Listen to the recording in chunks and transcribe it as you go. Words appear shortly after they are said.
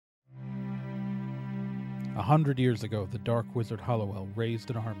100 years ago, the Dark Wizard Hollowell raised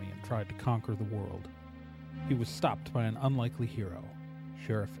an army and tried to conquer the world. He was stopped by an unlikely hero,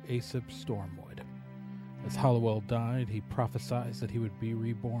 Sheriff Aesop Stormwood. As Hollowell died, he prophesied that he would be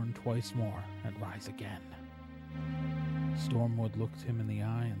reborn twice more and rise again. Stormwood looked him in the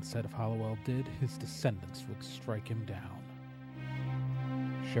eye and said if Hollowell did, his descendants would strike him down.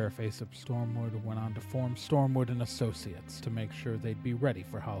 Sheriff Aesop Stormwood went on to form Stormwood and Associates to make sure they'd be ready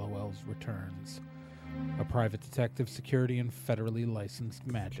for Hollowell's returns, a private detective security and federally licensed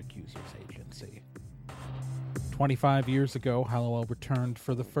magic users agency. 25 years ago, Hollowell returned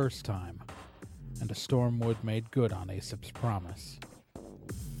for the first time, and a Stormwood made good on Aesop's promise.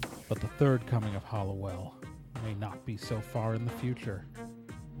 But the third coming of Hollowell may not be so far in the future.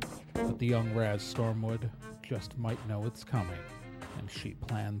 But the young Raz Stormwood just might know it's coming, and she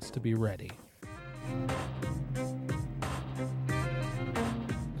plans to be ready.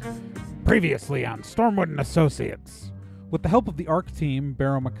 Previously on Stormwood and Associates. With the help of the ARC team,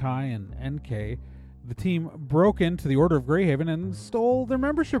 Barrow Mackay and NK, the team broke into the Order of Greyhaven and stole their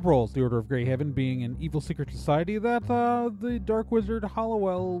membership rolls. The Order of Greyhaven being an evil secret society that the Dark Wizard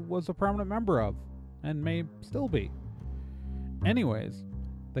Hollowell was a prominent member of, and may still be. Anyways,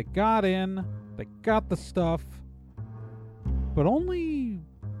 they got in, they got the stuff, but only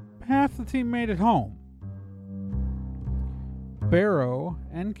half the team made it home. Barrow,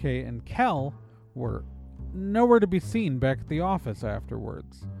 NK, and Kel were nowhere to be seen back at the office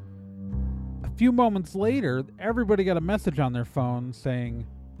afterwards. A few moments later, everybody got a message on their phone saying,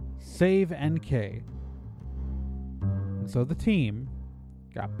 "Save NK." And so the team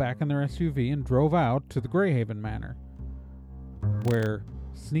got back in their SUV and drove out to the Greyhaven Manor, where,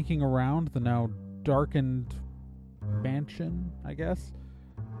 sneaking around the now darkened mansion, I guess,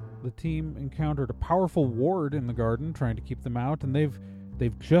 the team encountered a powerful ward in the garden trying to keep them out, and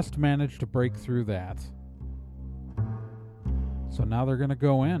they've just managed to break through that. So now they're going to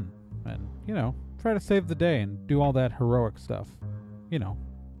go in and, try to save the day and do all that heroic stuff.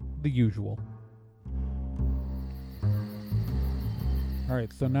 The usual.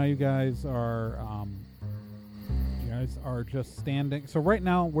 Alright, so now you guys are just standing. So right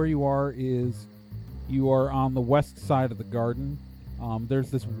now where you are is you are on the west side of the garden.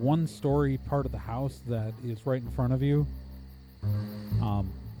 There's this one-story part of the house that is right in front of you.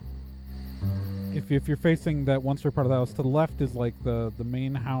 If you're facing that one-story part of the house, to the left is like the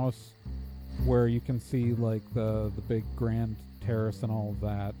main house where you can see like the big grand terrace and all of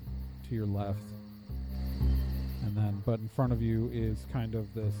that to your left. And then, but in front of you is kind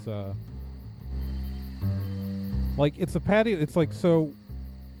of this, like it's a patio. It's like, so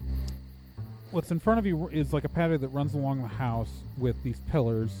what's in front of you is like a patio that runs along the house with these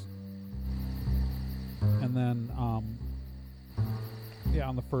pillars. And then, on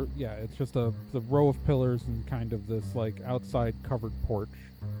the first, it's just the row of pillars and kind of this like outside covered porch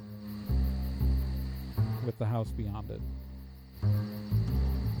with the house beyond it.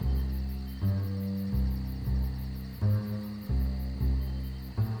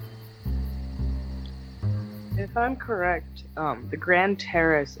 If I'm correct, the Grand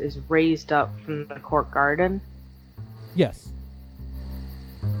Terrace is raised up from the court garden. Yes.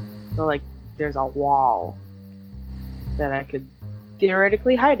 So, like, there's a wall that I could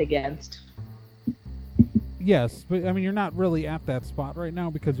theoretically hide against. Yes, but I mean, you're not really at that spot right now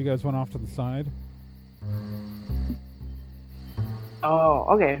because you guys went off to the side. Oh,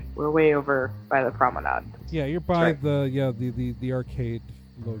 okay. We're way over by the promenade. Yeah, you're by the arcade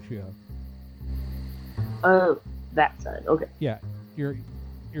loggia. Oh, that side. Okay. Yeah, you're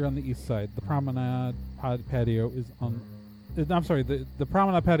on the east side. The promenade patio is on. I'm sorry. The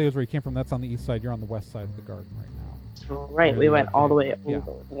promenade patio is where you came from. That's on the east side. You're on the west side of the garden right now. Right. We went all the way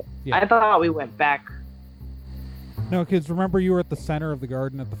over. Yeah. I thought we went back. No, kids. Remember, you were at the center of the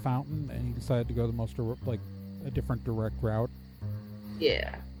garden at the fountain, and you decided to go the most a different direct route.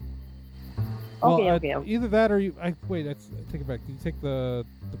 Yeah. Well, okay. Either that or you. I take it back. You take the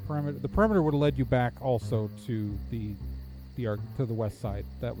perimeter. The perimeter would have led you back also to the to the west side.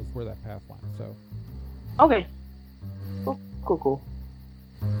 That was where that path went. So. Okay. Cool.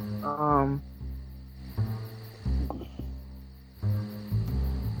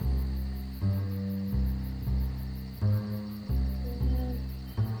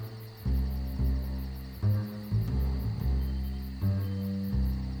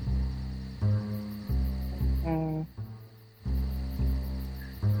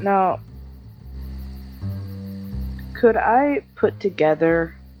 Now, could I put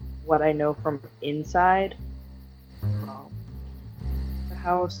together what I know from inside the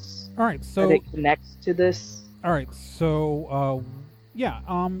house? All right, so that it connects to this. All right, so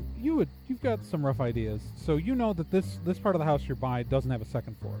Yeah, you've got some rough ideas. So you know that this part of the house you're by doesn't have a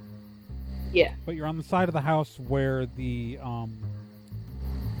second floor. Yeah. But you're on the side of the house where the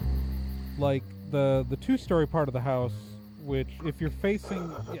like the two-story part of the house, which if you're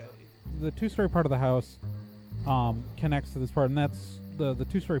facing the two-story part of the house connects to this part, and that's the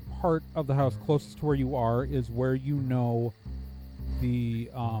two-story part of the house closest to where you are is where you know the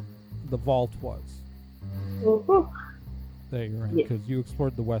vault was. Woohoo. That you're in, because you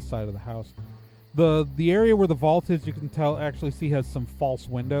explored the west side of the house. The area where the vault is, you can actually see has some false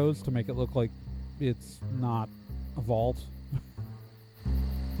windows to make it look like it's not a vault.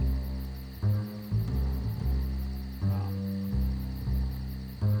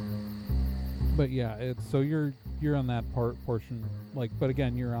 But yeah, it's so you're on that portion, but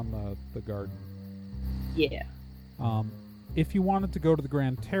again, you're on the garden. Yeah. If you wanted to go to the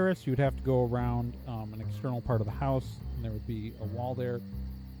Grand Terrace, you'd have to go around an external part of the house, and there would be a wall there.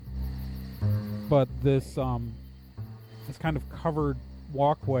 But this kind of covered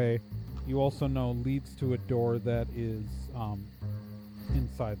walkway, you also know leads to a door that is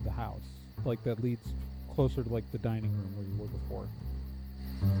inside the house, that leads closer to the dining room where you were before.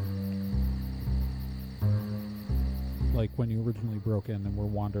 Like when you originally broke in and were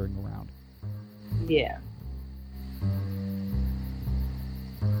wandering around. Yeah.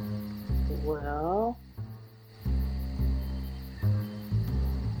 Well,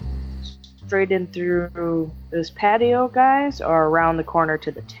 straight in through this patio, guys, or around the corner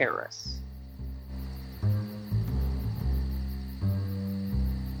to the terrace?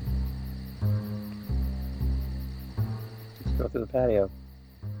 Let's go through the patio.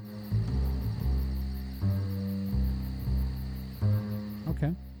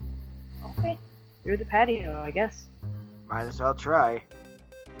 Okay. Okay. Through the patio, I guess. Might as well try.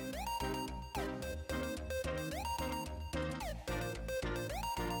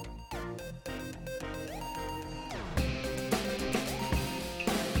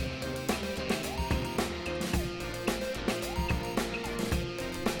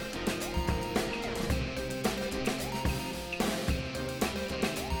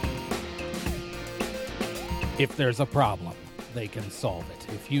 If there's a problem, they can solve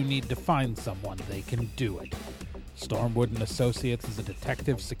it. If you need to find someone, they can do it. Stormwood and Associates is a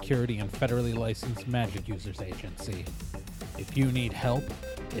detective, security, and federally licensed magic users agency. If you need help,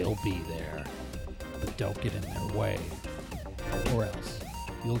 they'll be there. But don't get in their way, or else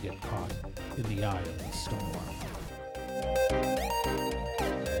you'll get caught in the eye of the storm.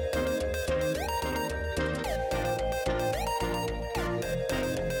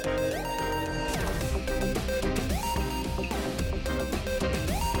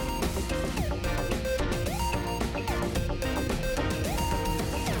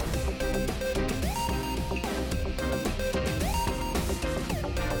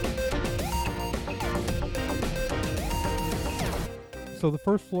 So the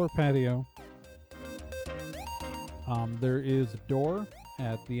first floor patio, there is a door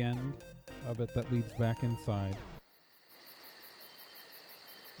at the end of it that leads back inside.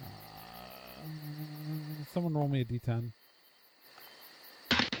 Someone roll me a d10.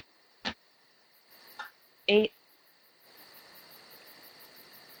 8.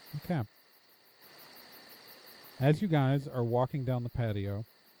 Okay. As you guys are walking down the patio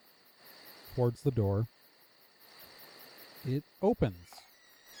towards the door, it opens.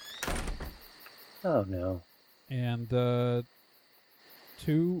 Oh no. And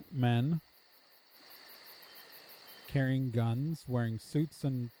two men carrying guns, wearing suits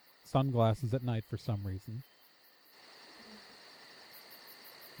and sunglasses at night for some reason,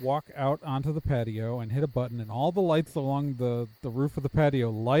 walk out onto the patio and hit a button, and all the lights along the roof of the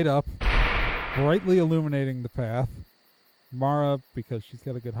patio light up, brightly illuminating the path. Mara, because she's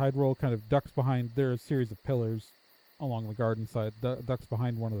got a good hide roll, kind of ducks behind. There are a series of pillars along the garden side, ducks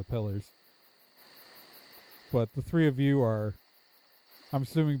behind one of the pillars. But the three of you are, I'm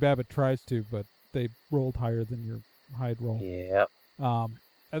assuming Babbitt tries to, but they rolled higher than your hide roll. Yep. And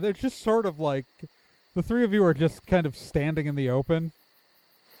they're just sort of the three of you are just kind of standing in the open.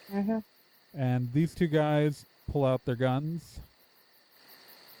 Mm-hmm. And these two guys pull out their guns.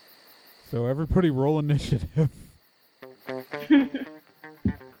 So everybody roll initiative.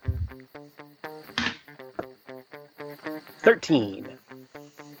 13.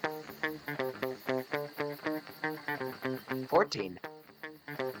 14.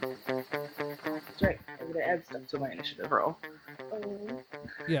 That's right. I'm going to add stuff to my initiative roll.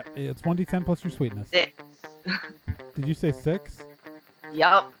 Yeah, it's 1d10 plus your sweetness. 6. Did you say 6?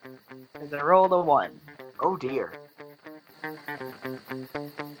 Yup. Because I rolled a 1. Oh dear.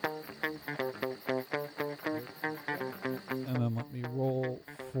 And then let me roll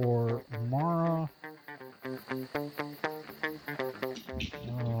for Mara.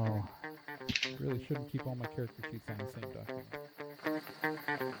 Oh, really shouldn't keep all my character sheets on the same document.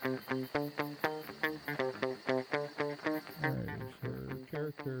 Alright, is her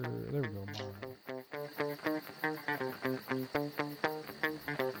character. There we go, Mara.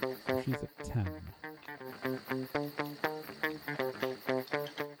 She's a 10.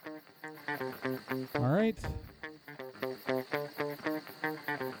 Alright.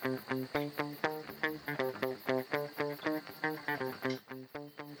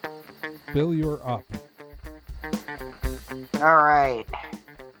 Bill, you're up. Alright.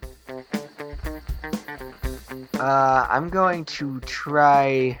 I'm going to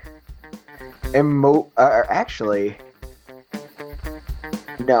try actually,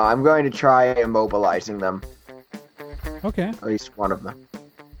 no, I'm going to try immobilizing them. Okay. At least one of them.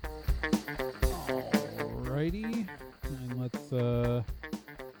 Alrighty. And let's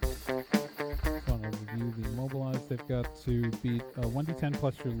want to review the immobilized. They've got to beat a 1d10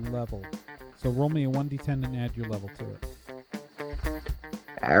 plus your level. So roll me a 1d10 and add your level to it.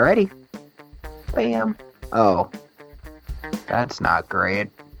 Alrighty. Bam. Oh. That's not great.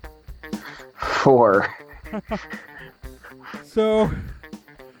 4. So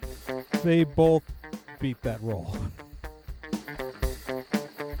they both beat that roll.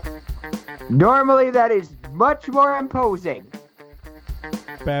 Normally that is much more imposing.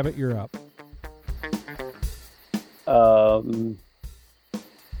 Babbitt, you're up.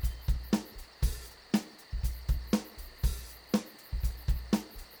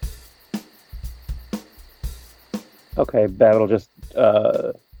 Okay, Babbitt will just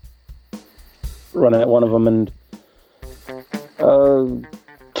run at one of them and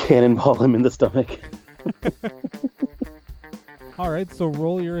cannonball him in the stomach. Alright, so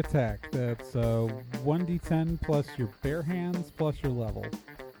roll your attack. That's 1d10 plus your bare hands plus your level.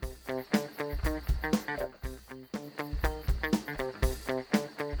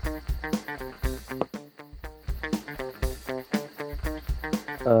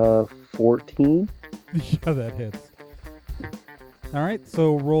 14. Yeah, that hits. Alright,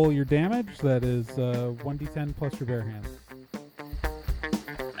 so roll your damage. That is 1d10 plus your bare hands.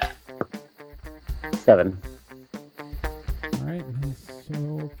 7. Alright,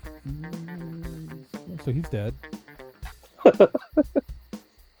 so he's dead.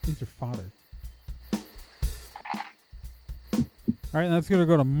 He's your father. Alright, that's going to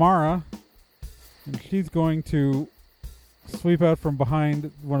go to Mara. And she's going to sweep out from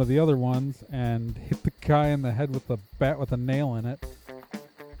behind one of the other ones and hit the guy in the head with the bat with a nail in it.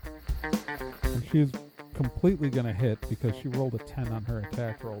 And she's completely going to hit because she rolled a 10 on her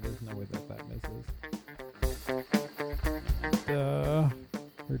attack roll. There's no way that misses. And,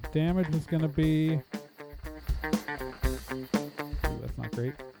 her damage is going to be... Ooh, that's not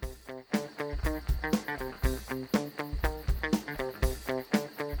great.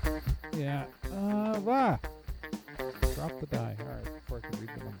 Yeah. Drop the die. Alright, before I can read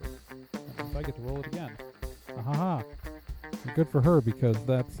the number. That means I get to roll it again. Ahaha. Good for her because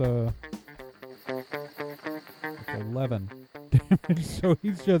that's 11 damage. So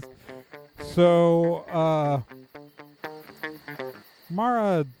he's just... So,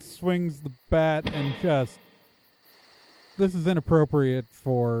 Mara swings the bat and just... This is inappropriate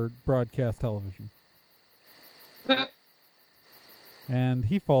for broadcast television. And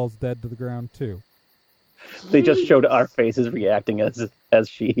he falls dead to the ground too. They just showed our faces reacting as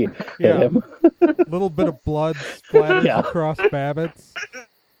she hit him. Little bit of blood splatters across Babbitt's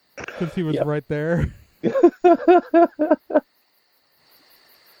because he was right there.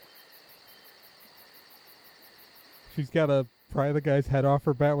 She's got to pry the guy's head off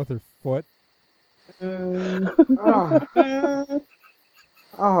her bat with her foot. Oh,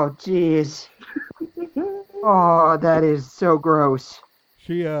 jeez. Oh, that is so gross.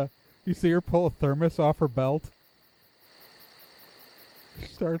 She, you see her pull a thermos off her belt. She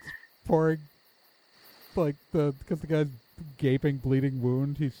starts pouring, because the guy's gaping, bleeding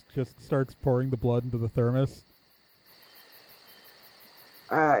wound, he just starts pouring the blood into the thermos.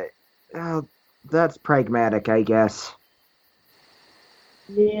 That's pragmatic, I guess.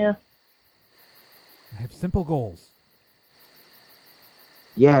 Yeah. I have simple goals.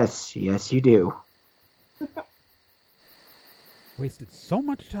 Yes, you do. Wasted so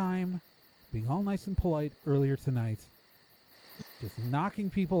much time being all nice and polite earlier tonight. Just knocking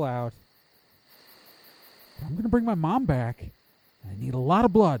people out. I'm going to bring my mom back. I need a lot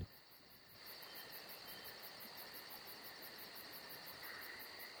of blood.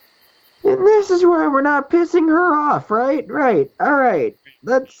 And this is why we're not pissing her off, right? Right. All right.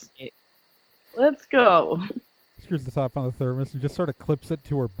 Let's go. uncrews the top on the thermos and just sort of clips it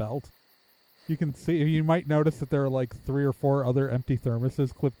to her belt. You can see, you might notice that there are like 3 or 4 other empty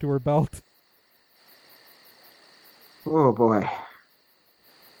thermoses clipped to her belt. Oh boy.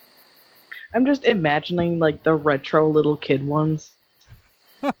 I'm just imagining like the retro little kid ones.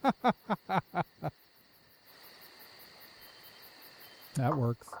 That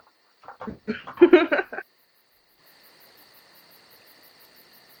works.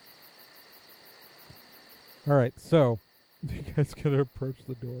 All right, so you guys gonna approach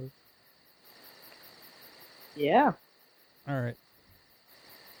the door? Yeah. All right.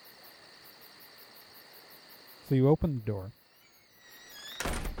 So you open the door.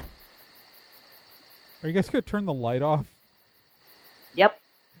 Are you guys gonna turn the light off? Yep.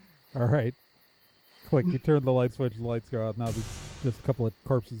 All right. Click. You turn the light switch. The lights go out. Now there's just a couple of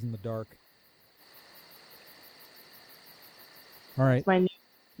corpses in the dark. All right. It's my new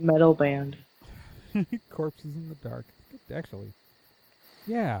metal band. Corpses in the dark. Good, actually.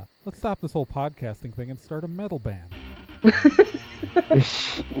 Yeah. Let's stop this whole podcasting thing and start a metal band.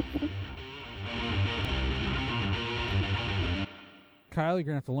 Kyle, you're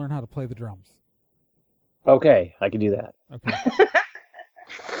gonna have to learn how to play the drums. Okay, I can do that. Okay.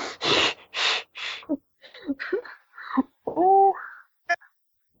 Oh.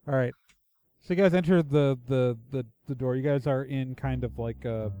 All right. So you guys enter the door. You guys are in kind of like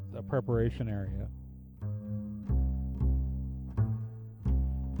a preparation area.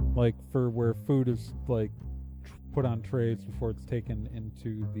 Like for where food is like put on trays before it's taken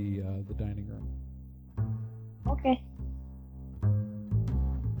into the dining room. Okay.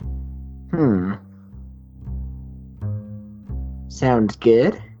 Sounds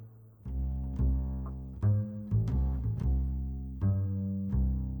good.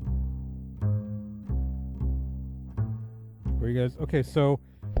 Where you guys? Okay, so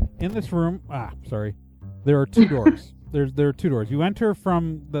in this room, sorry, there are 2 doors. There are 2 doors. You enter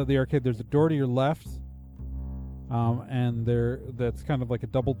from the arcade. There's a door to your left, and that's kind of like a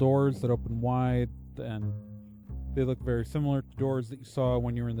double doors that open wide, and they look very similar to doors that you saw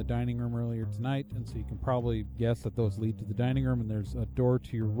when you were in the dining room earlier tonight. And so you can probably guess that those lead to the dining room. And there's a door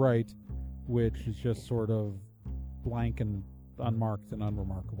to your right, which is just sort of blank and unmarked and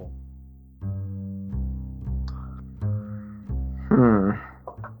unremarkable.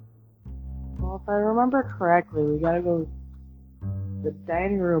 Well, if I remember correctly, we gotta go. The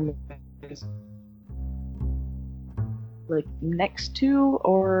dining room is like next to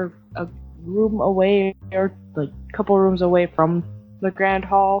or a room away, or like a couple rooms away from the grand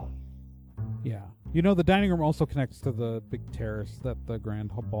hall. Yeah. You know, the dining room also connects to the big terrace that the grand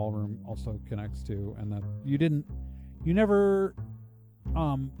ballroom also connects to, and that you didn't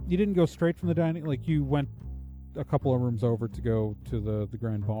go straight from the dining, like you went a couple of rooms over to go to the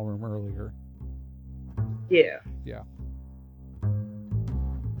grand ballroom earlier. Yeah. Yeah.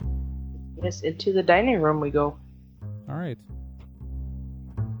 Yes, into the dining room we go. All right.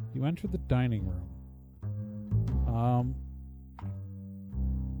 You enter the dining room. All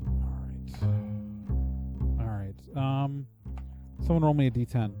right. Someone roll me a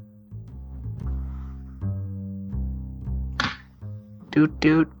d10.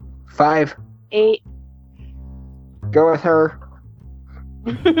 Doot. 5. 8. Go with her.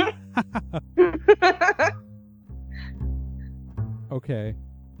 Okay.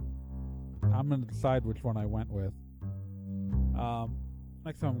 I'm going to decide which one I went with.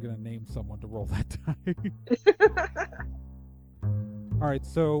 Next time I'm going to name someone to roll that die. Alright,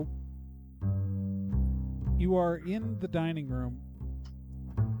 so you are in the dining room.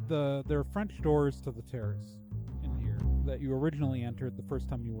 There are French doors to the terrace in here that you originally entered the first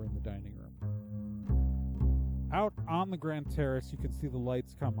time you were in the dining room. Out on the grand terrace, you can see the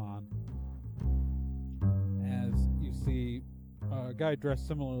lights come on as you see a guy dressed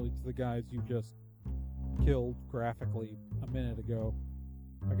similarly to the guys you just killed graphically a minute ago.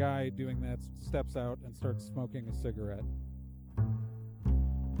 A guy doing that steps out and starts smoking a cigarette.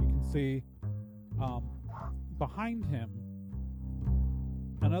 You can see behind him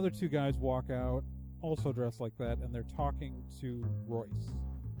another 2 guys walk out, also dressed like that, and they're talking to Royce.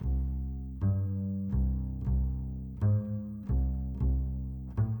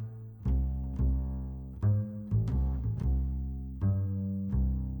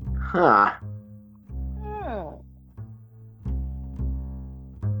 Huh. Oh.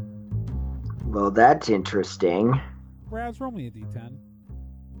 Well, that's interesting. Raz, roll me a d10.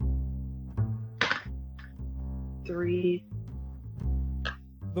 3.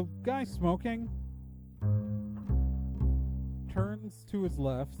 The guy smoking turns to his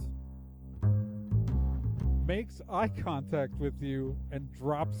left, makes eye contact with you, and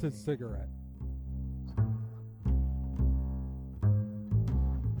drops his cigarette.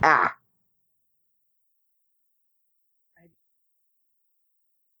 Ah.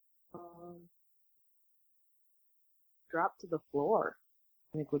 Drop to the floor,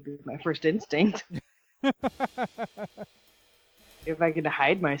 I think would be my first instinct. If I could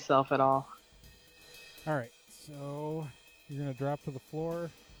hide myself at all. All right, so you're gonna drop to the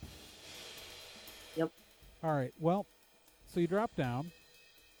floor. Yep. All right. Well, so you drop down.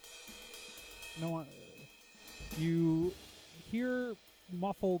 No one. You hear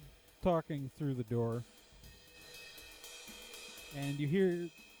muffled talking through the door, and you hear.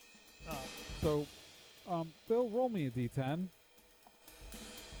 Bill, roll me a d10.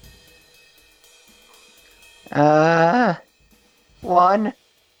 1.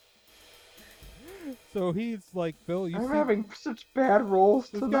 So he's like, Bill, you I'm see having such bad rolls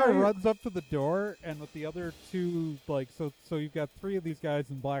this tonight. guy runs up to the door, and with the other two, so you've got 3 of these guys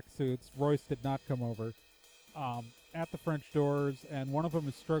in black suits. Royce did not come over. At the French doors, and one of them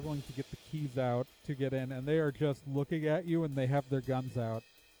is struggling to get the keys out to get in, and they are just looking at you, and they have their guns out.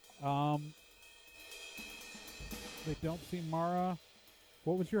 They don't see Mara.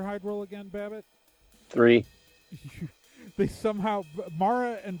 What was your hide roll again, Babbitt? 3. They somehow,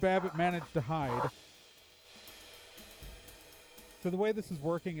 Mara and Babbitt managed to hide. So the way this is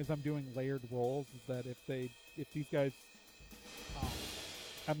working is I'm doing layered rolls. Is that if these guys,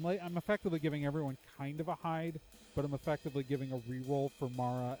 I'm effectively giving everyone kind of a hide, but I'm effectively giving a reroll for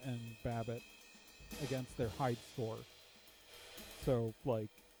Mara and Babbitt against their hide score. So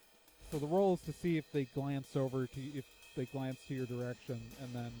so the roll is to see if they glance to your direction,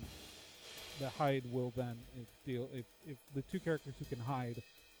 and then the hide will then deal. If the 2 characters who can hide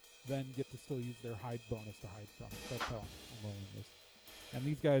then get to still use their hide bonus to hide from. That's how I'm rolling this. And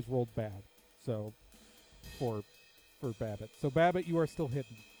these guys rolled bad, so for Babbitt. So Babbitt, you are still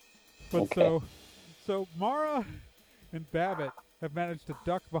hidden. But Okay. so Mara and Babbitt have managed to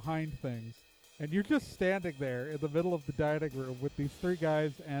duck behind things, and you're just standing there in the middle of the dining room with these 3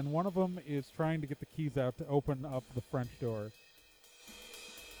 guys, and one of them is trying to get the keys out to open up the French door.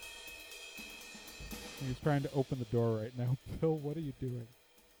 And he's trying to open the door right now. Bill, what are you doing?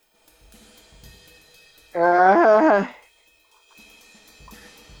 Oh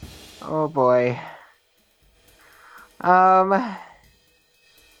boy.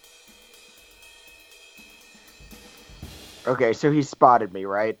 Okay, so he spotted me,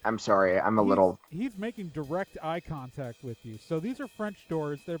 right? I'm sorry, I'm a little... He's making direct eye contact with you. So these are French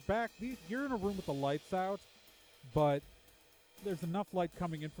doors. They're back. You're in a room with the lights out, but there's enough light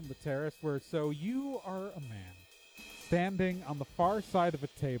coming in from the terrace where... So you are a man standing on the far side of a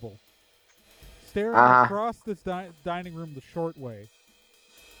table, staring across this dining room the short way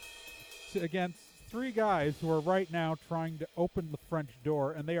against 3 guys who are right now trying to open the French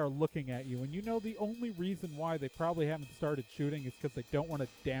door, and they are looking at you. And you know the only reason why they probably haven't started shooting is because they don't want to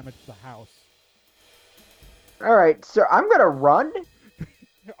damage the house. Alright, so I'm gonna run?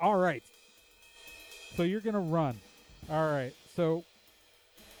 All right. So you're going to run. All right. So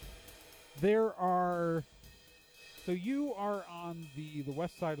So you are on the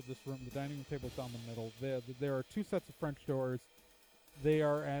west side of this room. The dining room table is down the middle. There are 2 sets of French doors. They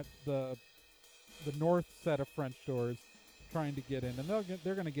are at the north set of French doors, trying to get in, and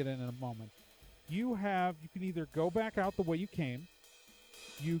they're going to get in a moment. You can either go back out the way you came.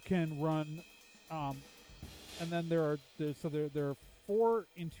 You can run, and then there are 4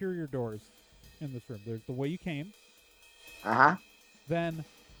 interior doors in this room. There's the way you came. Then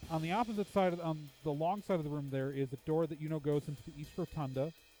on the opposite side, on the long side of the room, there is a door that goes into the East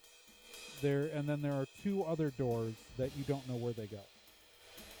Rotunda. And then there are 2 other doors that you don't know where they go.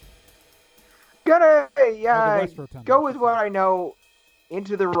 Gonna West Rotunda, go with what I know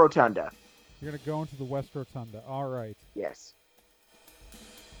into the rotunda. You're gonna go into the West Rotunda. All right. Yes.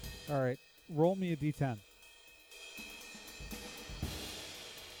 All right. Roll me a d10.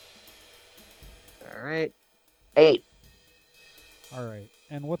 All right. 8. All right.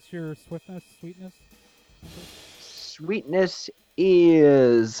 And what's your sweetness? Sweetness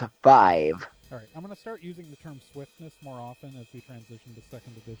is 5. All right. I'm gonna start using the term swiftness more often as we transition to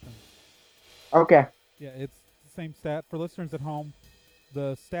 2nd edition. Okay. Yeah, it's the same stat. For listeners at home,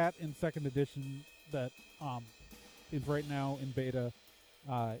 the stat in 2nd edition that is right now in beta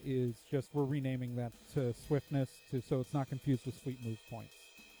is just, we're renaming that to swiftness so it's not confused with sweet move points.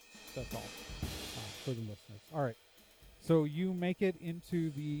 That's all for the listeners. All right. So you make it into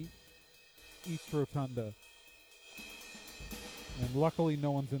the East Rotunda. And luckily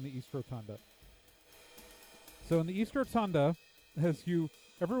no one's in the East Rotunda. So in the East Rotunda,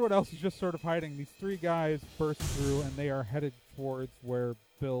 everyone else is just sort of hiding. These 3 guys burst through, and they are headed towards where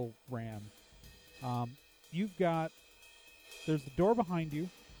Bill ran. There's the door behind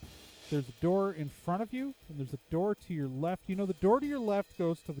you. There's a door in front of you, and there's a door to your left. You know, the door to your left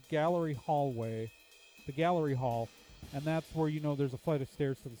goes to the gallery hall, and that's where there's a flight of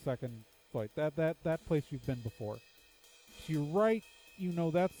stairs to the second flight. That place you've been before. To your right,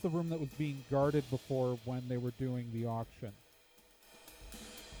 that's the room that was being guarded before when they were doing the auction.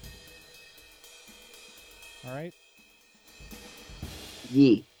 All right.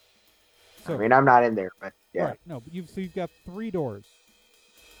 Yee. So, I mean, I'm not in there, but yeah. Right. No, but you've got 3 doors.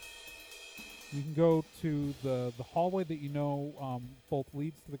 You can go to the hallway that both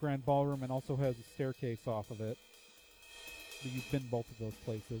leads to the grand ballroom and also has a staircase off of it. You've been both of those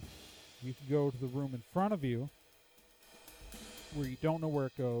places. You can go to the room in front of you where you don't know where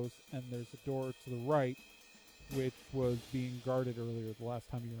it goes, and there's a door to the right which was being guarded earlier the last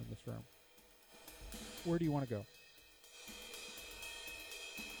time you were in this room. Where do you want to go?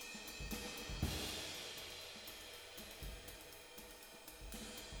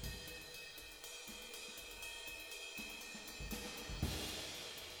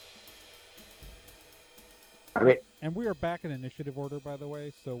 I mean, And we are back in initiative order, by the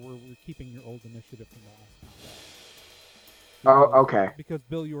way, so we're keeping your old initiative from the last combat. oh, okay. Because,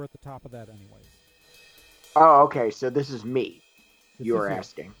 Bill, you were at the top of that anyways. Oh, okay. So this is me. This You is were you.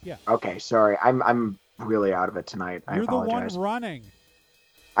 asking. Yeah. Okay, sorry. I'm really out of it tonight. I You're the apologize. one running.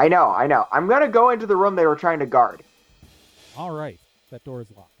 I know. I'm gonna go into the room they were trying to guard. All right. That door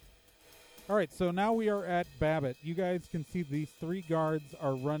is locked. All right, so now we are at Babbitt. You guys can see these 3 guards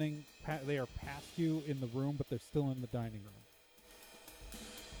are running. They are past you in the room, but they're still in the dining room.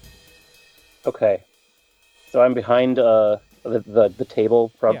 Okay. So I'm behind the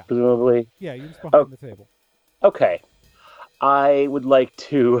table, Yeah. presumably. Yeah, you're just behind the table. Okay. I would like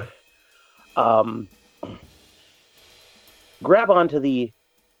to grab onto the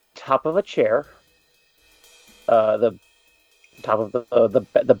top of a chair, the top of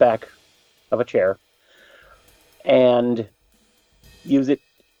the back of a chair, and use it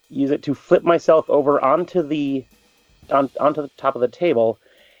to flip myself over onto the top of the table,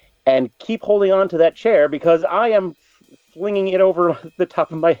 and keep holding on to that chair because I am flinging it over the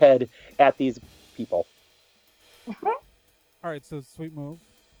top of my head at these people. All right, so sweet move.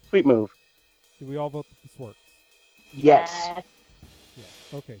 Sweet move. Do we all vote that this works? Yes. Yeah.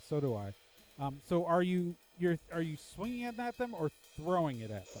 Okay, so do I. So are you swinging it at them or throwing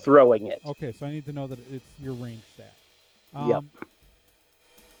it at them? Throwing it. Okay, so I need to know that it's your range stat. Yep.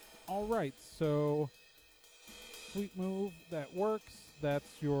 All right, so sweet move, that works. That's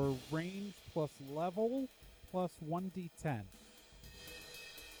your range plus level plus 1d10.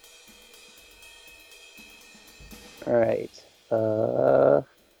 All right. So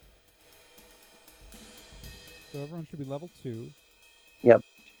everyone should be level 2. Yep.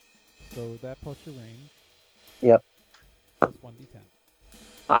 So that plus your range. Yep. Plus 1d10.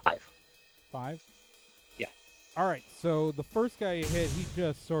 5. 5? Yeah. All right, so the first guy you hit, he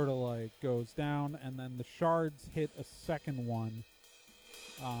just sort of like goes down, and then the shards hit a second one.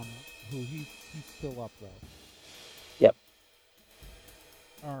 Who he's still up though. Yep.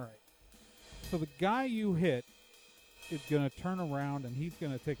 All right. So the guy you hit is gonna turn around and he's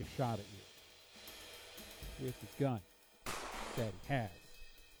gonna take a shot at you with his gun that he has.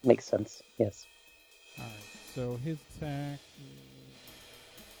 Makes sense. Yes. All right. So his attack.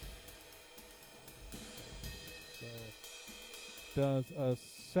 So does a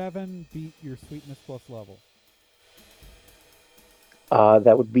 7 beat your sweetness plus level?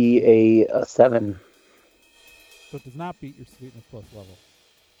 That would be a 7. So it does not beat your sweetness plus level.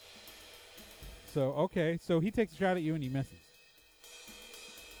 So, okay. So he takes a shot at you and he misses.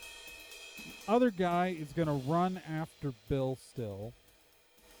 The other guy is going to run after Bill still.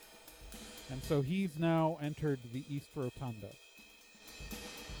 And so he's now entered the East Rotunda.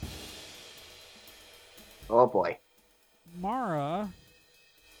 Oh boy. Mara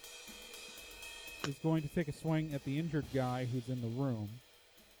is going to take a swing at the injured guy who's in the room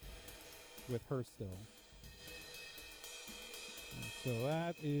with her still. And so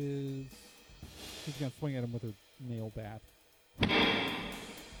that is... She's going to swing at him with her nail bat. So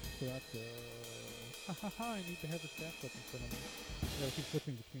that's a... I need to have the stats up in front of me. I gotta keep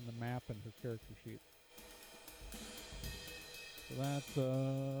flipping between the map and her character sheet. So that's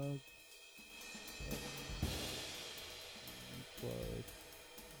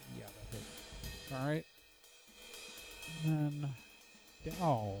yeah, that hits. Alright. And then...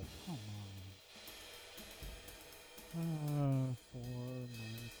 Oh, come on. 4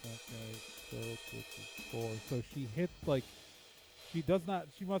 minus that guy's stroke, which is 4. So she hits, like... She does not...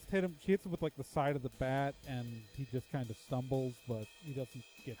 She must hit him... She hits him with, like, the side of the bat, and he just kind of stumbles, but he doesn't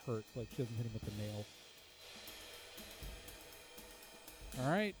get hurt. Like, she doesn't hit him with the nail.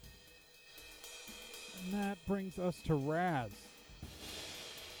 Alright. And that brings us to Raz.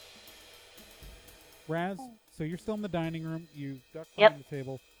 Raz, so you're still in the dining room. You ducked behind the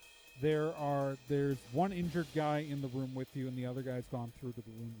table. There's one injured guy in the room with you, and the other guy's gone through to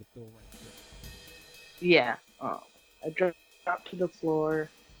the room that Bill ran through. Yeah. I dropped to the floor.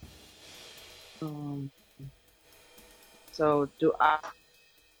 So do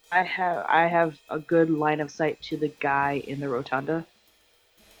I have a good line of sight to the guy in the rotunda?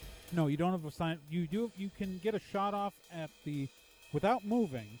 No, you don't have a sign. You can get a shot off at the without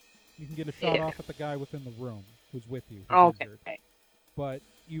moving. You can get a shot off at the guy within the room who's with you. Okay. But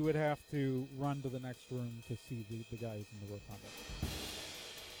you would have to run to the next room to see the guy who's in the rotunda.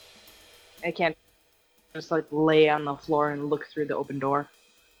 I can't just like lay on the floor and look through the open door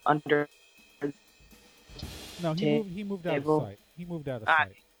under. No, he moved out of sight. He moved out of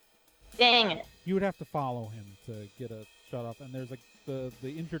sight. Dang it! You would have to follow him to get a shot off, and there's like the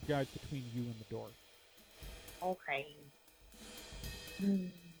injured guy's between you and the door. Okay.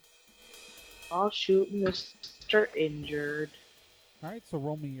 I'll shoot Mr. Injured. Alright, so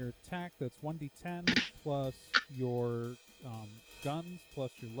roll me your attack. That's 1d10 plus your guns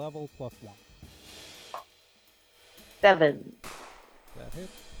plus your level plus 1. 7. That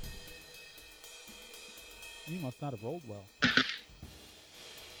hits. You must not have rolled well.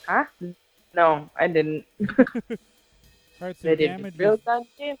 Huh? No, I didn't. Alright, so damage real is,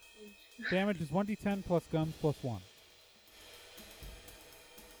 damage. damage is 1d10 plus guns plus 1.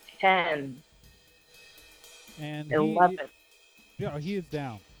 10. And 11. He is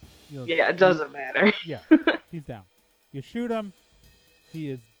down. Yeah, it doesn't matter. Yeah, he's down. You shoot him, he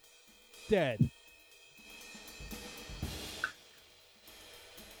is dead.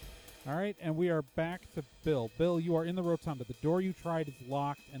 Alright, and we are back to Bill. Bill, you are in the rotunda. The door you tried is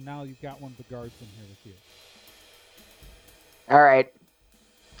locked, and now you've got one of the guards in here with you. Alright.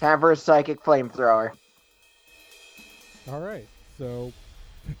 Time for a psychic flamethrower. Alright, so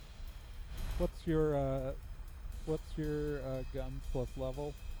what's your guns plus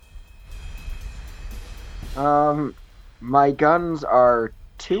level? My guns are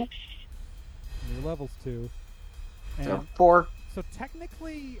 2. Your level's 2. And So 4. so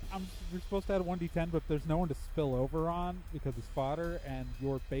technically, we're supposed to add a 1d10, but there's no one to spill over on because it's fodder, and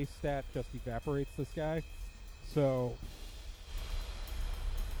your base stat just evaporates this guy. So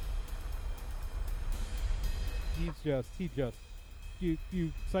you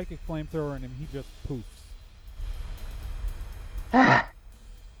psychic flamethrower in him, he just poofs.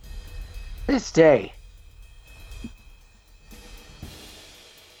 This day.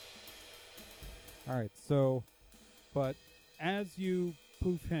 Alright, so, but as you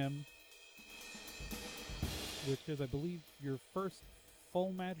poof him, which is, I believe, your first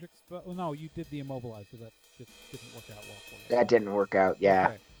full magic spell. Oh, no, you did the immobilize, so that just didn't work out well for you. That didn't work out, yeah.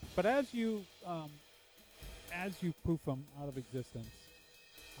 Okay. But as you poof him out of existence,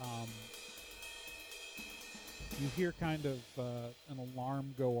 you hear kind of an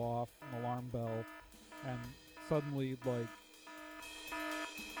alarm go off, an alarm bell, and suddenly, like,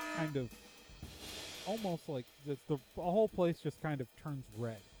 kind of, almost like the whole place just kind of turns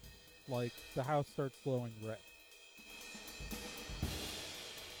red. Like, the house starts glowing red.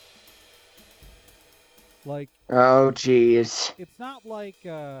 Like, oh jeez. it's not like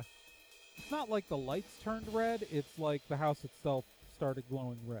the lights turned red. It's like the house itself started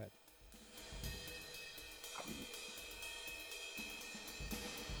glowing red.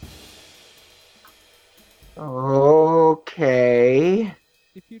 Okay.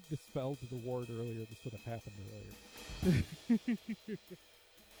 If you'd dispelled the ward earlier, this would have happened earlier.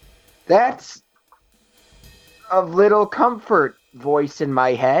 That's a little comfort voice in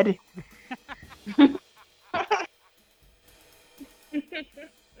my head.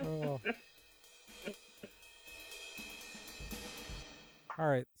 Oh.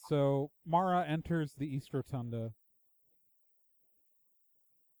 Alright, so Mara enters the East Rotunda,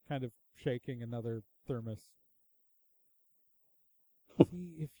 kind of shaking another thermos.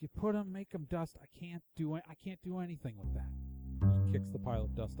 See, if you put them, make them dust. I can't do anything with that. She kicks the pile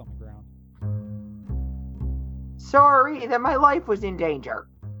of dust on the ground. Sorry that my life was in danger.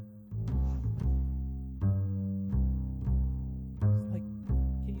 Like,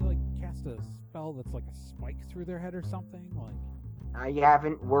 can you cast a spell that's like a spike through their head or something? Like, I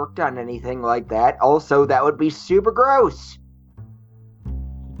haven't worked on anything like that. Also, that would be super gross.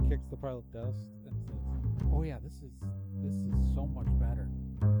 she kicks the pile of dust and says, "Oh yeah, this is so much better."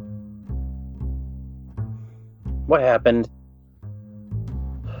 What happened?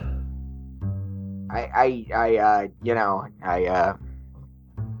 I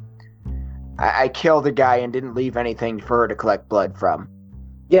killed a guy and didn't leave anything for her to collect blood from.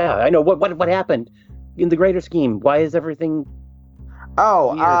 Yeah, I know. What happened? in the greater scheme, why is everything?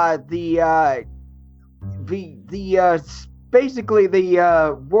 Oh, Weird. basically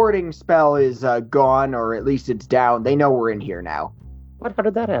the warding spell is gone, or at least it's down. They know we're in here now. What? How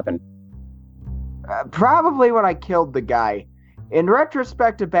did that happen? Probably when I killed the guy. In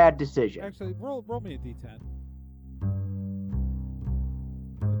retrospect, a bad decision. Actually, roll me a d10.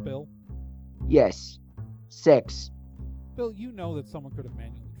 Bill? Yes. 6. Bill, you know that someone could have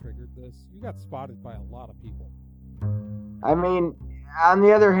manually triggered this. You got spotted by a lot of people. I mean, on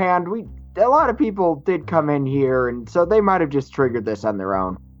the other hand, a lot of people did come in here, and so they might have just triggered this on their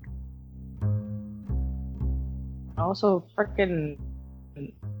own. Also, frickin'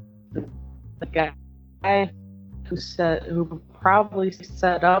 the guy who probably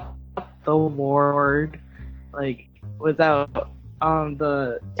set up the ward, like, without on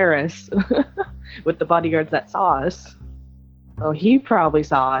the terrace with the bodyguards that saw us. So he probably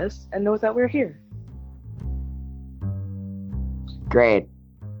saw us and knows that we're here. Great.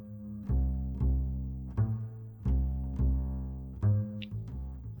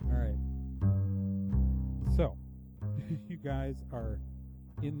 Alright. So, you guys are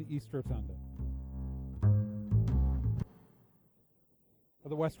in the East Rotunda. Or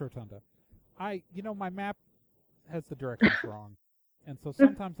the West Rotunda. My map has the directions wrong. And so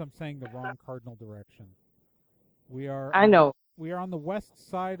sometimes I'm saying the wrong cardinal direction. I know. We are on the west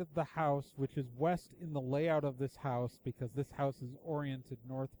side of the house, which is west in the layout of this house, because this house is oriented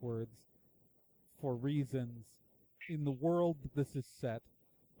northwards for reasons. In the world that this is set,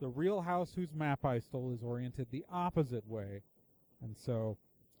 the real house whose map I stole is oriented the opposite way. And so,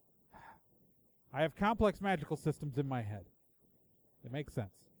 I have complex magical systems in my head. It makes sense.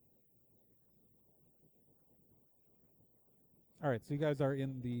 All right, so you guys are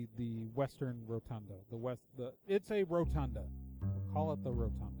in the western rotunda. It's a rotunda. We'll call it the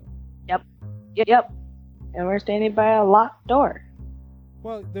rotunda. Yep. And we're standing by a locked door.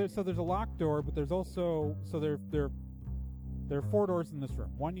 Well, there's a locked door, but there's also there are 4 doors in this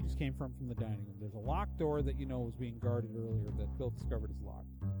room. One you just came from the dining room. There's a locked door that you know was being guarded earlier that Bill discovered is locked.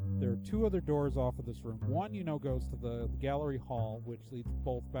 There are 2 other doors off of this room. One goes to the gallery hall, which leads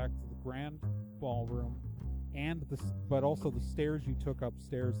both back to the grand ballroom, but also the stairs you took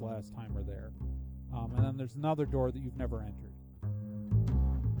upstairs last time are there. And then there's another door that you've never entered.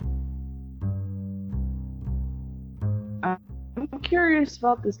 I'm curious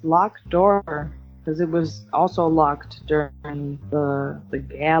about this locked door, because it was also locked during the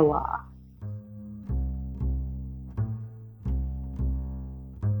gala.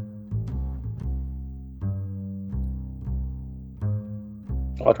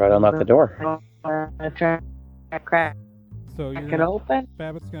 I'll try to unlock the door. I try to crack So it open.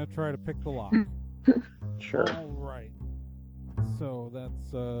 Babbitt's going to try to pick the lock. Sure. All right. So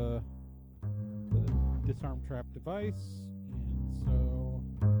that's the disarm trap device, and so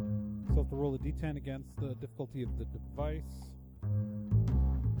have to roll a d10 against the difficulty of the device.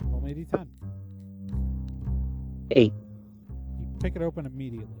 Roll me a d10. 8. You pick it open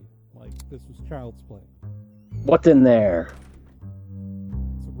immediately, like this was child's play. What's in there?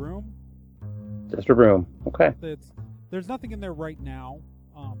 It's a room. Just a room. Okay. There's nothing in there right now.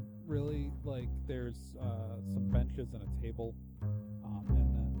 Really, like there's some benches and a table, and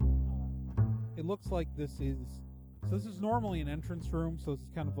then it looks like this is normally an entrance room. So it's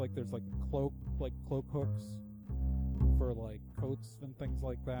kind of like there's like a cloak hooks for like coats and things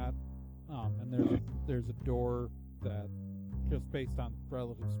like that. And there's a door that, just based on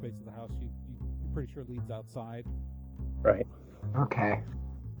relative space of the house, you're pretty sure leads outside. Right. Okay.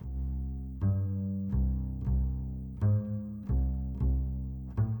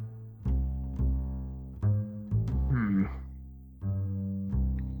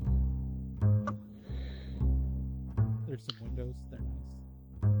 There's some windows. They're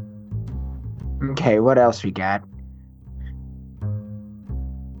nice. Okay, what else we got?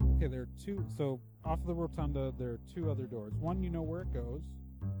 Okay, there are 2. So off of the rotunda, there are 2 other doors. One you know where it goes,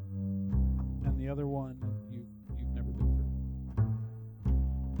 and the other one you've never been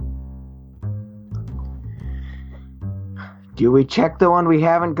through. Do we check the one we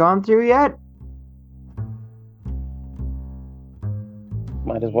haven't gone through yet?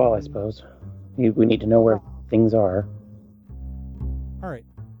 Might as well, I suppose. We need to know where things are. All right.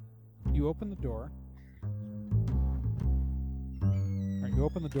 You open the door. All right, you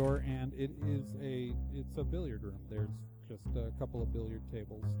open the door, and it's a billiard room. There's just a couple of billiard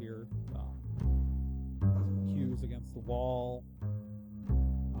tables here. Cues against the wall.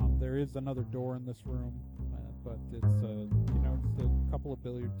 There is another door in this room, but it's just a couple of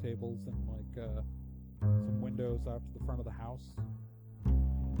billiard tables and like some windows out to the front of the house.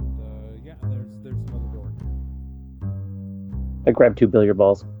 And and there's another I grab 2 billiard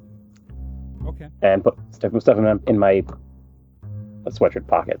balls Okay. and stuff in my sweatshirt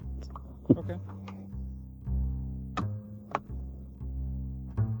pocket. Okay.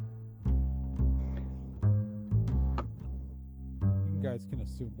 You guys can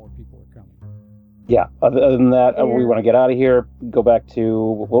assume more people are coming. Yeah. Other than that, Yeah. we want to get out of here. Go back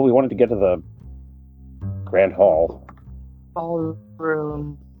to we wanted to get to the Grand Hall.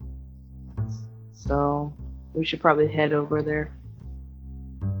 Ballroom. So we should probably head over there.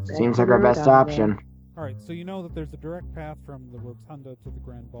 Seems like our best option. All right, so you know that there's a direct path from the rotunda to the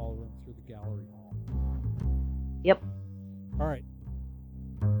grand ballroom through the gallery hall. Yep. All right.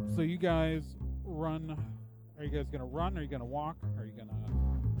 So you guys run. Are you guys going to run? Are you going to walk? Are you going to...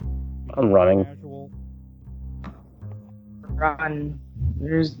 I'm running. Casual? Run.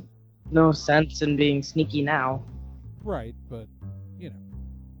 There's no sense in being sneaky now. Right, but, you know.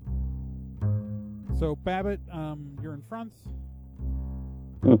 So, Babbitt, you're in front.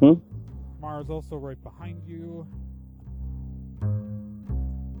 Mm-hmm. Mara's also right behind you.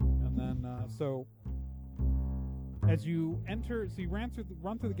 And then, so as you enter, so you run through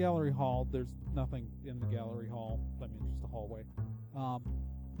the gallery hall. There's nothing in the gallery hall. I mean, just a hallway.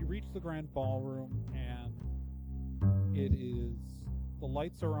 You reach the grand ballroom, and the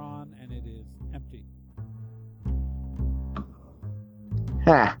lights are on, and it is empty.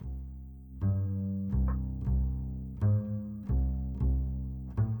 Huh.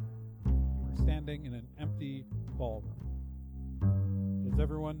 You're standing in an empty ballroom. Is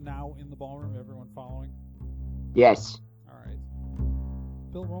everyone now in the ballroom? Everyone following? Yes. All right.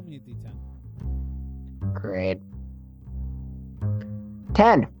 Bill, roll me a d10. Great.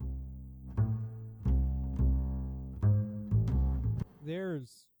 10.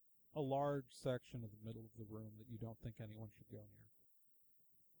 There's a large section of the middle of the room that you don't think anyone should go near.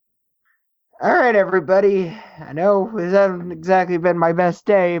 All right, everybody. I know this hasn't exactly been my best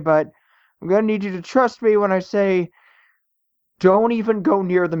day, but I'm going to need you to trust me when I say don't even go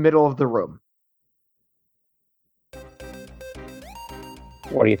near the middle of the room.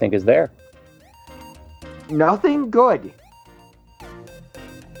 What do you think is there? Nothing good.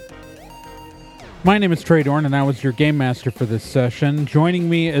 My name is Trey Dorn, and I was your game master for this session. Joining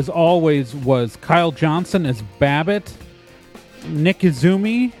me, as always, was Kyle Johnson as Babbitt, Nick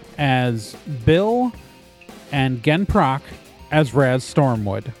Izumi as Bill, and Gen Proc as Raz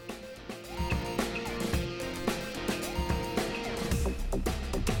Stormwood.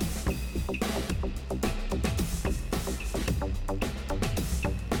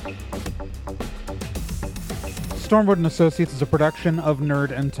 Stormwood and Associates is a production of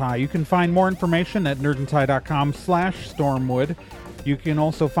Nerd and Tie. You can find more information at nerdandtie.com/Stormwood. You can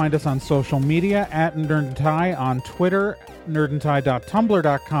also find us on social media at Nerd and Tie on Twitter,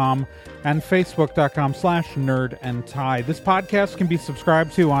 nerdandtie.tumblr.com, and facebook.com/Nerd and Tie. This podcast can be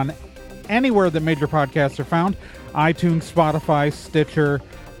subscribed to on anywhere that major podcasts are found: iTunes, Spotify, Stitcher,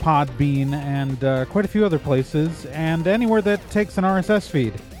 Podbean, and quite a few other places, and anywhere that takes an RSS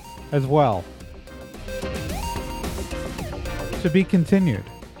feed as well. To be continued.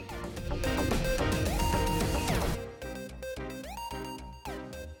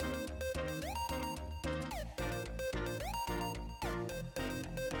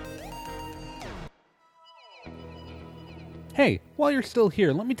 Hey, while you're still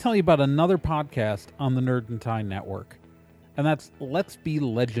here, let me tell you about another podcast on the Nerd and Tie Network, and that's Let's Be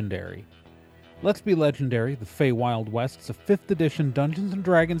Legendary. Let's Be Legendary, the Feywild West, is a 5th edition Dungeons &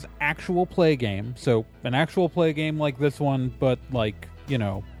 Dragons actual play game. So, an actual play game like this one, but like, you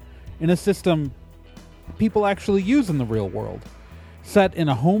know, in a system people actually use in the real world. Set in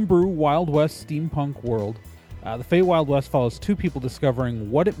a homebrew Wild West steampunk world, the Feywild West follows 2 people discovering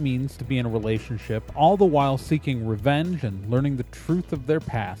what it means to be in a relationship, all the while seeking revenge and learning the truth of their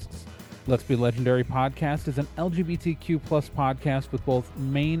pasts. Let's Be Legendary podcast is an LGBTQ+ podcast with both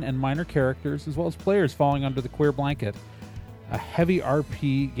main and minor characters, as well as players falling under the queer blanket. A heavy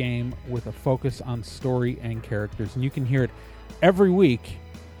RP game with a focus on story and characters. And you can hear it every week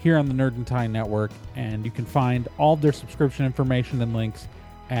here on the Nerd and Tie Network, and you can find all of their subscription information and links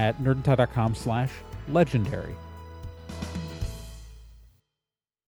at nerdandtie.com/legendary.